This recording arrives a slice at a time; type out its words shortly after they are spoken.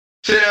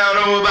Say I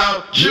don't know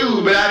about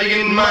you, but I be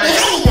getting money.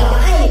 How you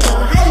doing,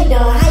 hater? How you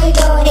doing? Hey,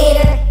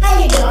 how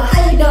you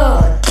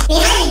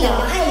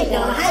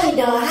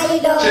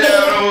doing? Say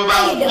I don't know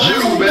about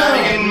you, but I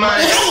be getting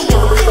money. How you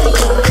doing,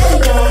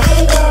 hater?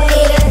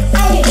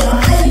 How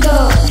you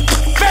doing?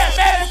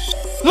 Batman,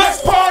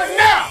 let's party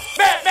now.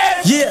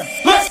 Batman, Yeah,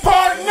 let's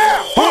party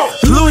now.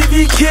 Louis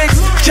V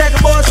kicks,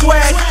 checkerboard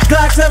swag,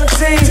 Glock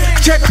 17,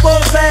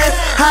 checkerboard fast.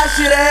 Hot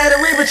shit, I had a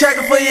Reaper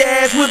checker for your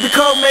ass. With the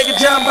coke, make it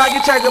jump like a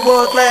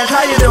checkerboard class.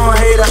 How you doing,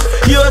 hater?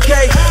 You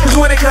okay? Cause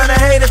when it come to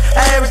haters,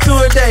 I average 2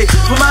 a day.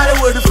 From out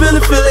with the Philly,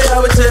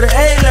 over to the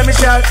A. Let me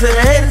shout to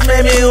the haters,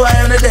 made me who I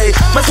am today.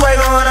 My swag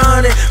on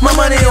 100, my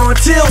money on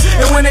tilt.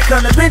 And when it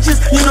come to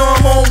bitches, you know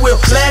I'm on will.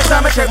 Last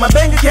time I checked my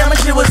bank account, my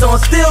shit was on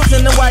stilts.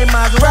 And the white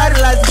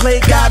Maserati license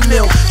plate got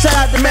milk. Shout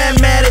out to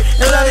Mathematic,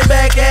 and love it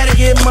back at it.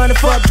 Get money,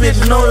 fuck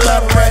bitches, no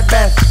love, right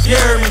back. You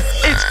heard me?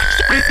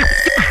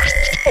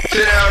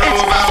 Say I don't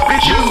know about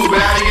you,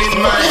 but I be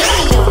getting money.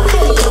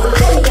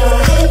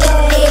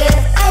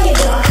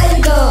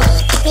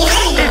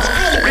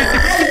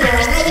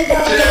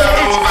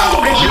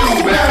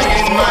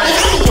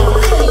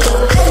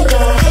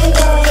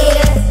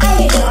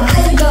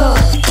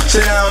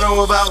 Say I don't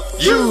know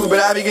about you, but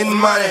I be getting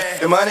money.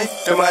 The money.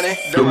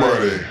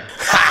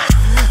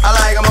 I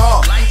like them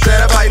all,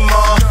 said I bite them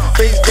all.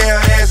 Face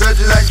down, ass up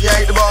just like she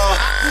ate the ball.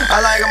 I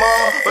like them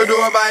all, but do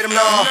I bite them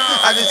all?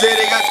 I just say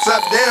they got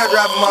something, then I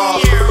drop them all.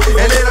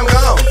 And then I'm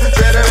gone,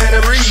 said I'm in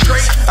a breeze.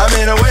 I'm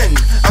in a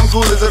wind, I'm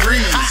cool as a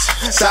breeze.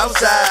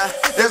 Southside,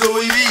 that's what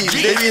we be.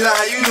 They be like,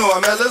 how you know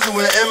I'm Elizabeth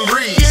with an M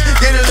breeze.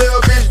 Get a little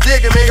bitch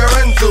dick and make her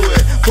run to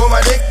it. Pull my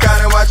dick out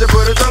and watch her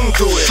put her tongue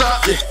to it.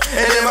 Yeah.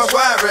 And then my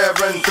squad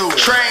rap run through it.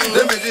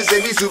 Them bitches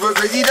say we super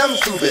crazy, dumb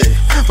stupid.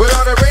 But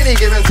all the brain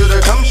ain't giving to the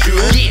cum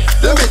shooting.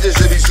 Them bitches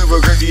say we super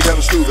crazy, dumb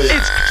stupid.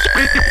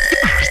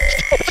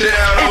 Say I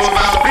don't know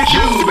about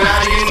you, but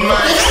I be getting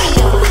money.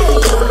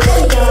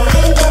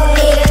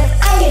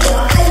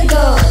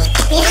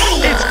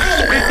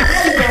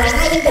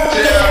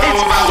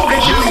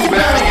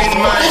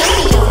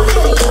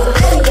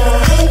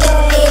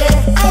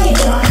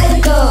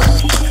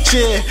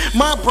 Yeah,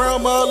 my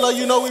brown mother,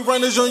 you know we run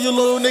this on you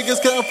little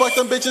niggas couldn't fuck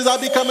them bitches. I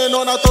be coming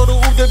on, I throw the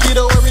oop the beat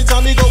every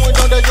time he going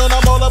down that joint.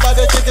 I'm all about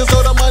that chicken, so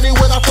the money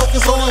when I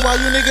focus on it.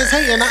 While you niggas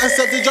hating, I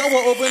accepted y'all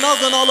with open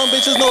arms and all them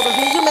bitches notice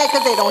me. You mad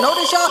cause they don't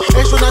notice y'all?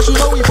 Astronauts, you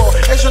know we ball.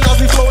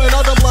 Astronauts be floating,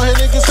 all them blonde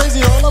niggas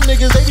crazy. All them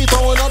niggas, they be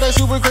throwing all that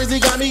super crazy.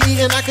 Got me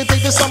eating, I could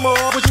take the summer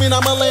off, which mean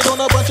I'ma land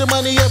on a bunch of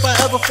money if I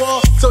ever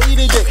fall. So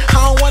eat a dick,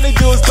 I don't wanna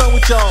do is done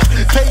with y'all.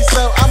 Pace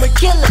out, I'ma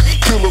kill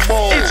them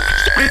all.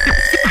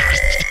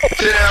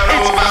 Say I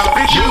don't know about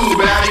you,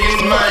 but I be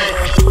getting money.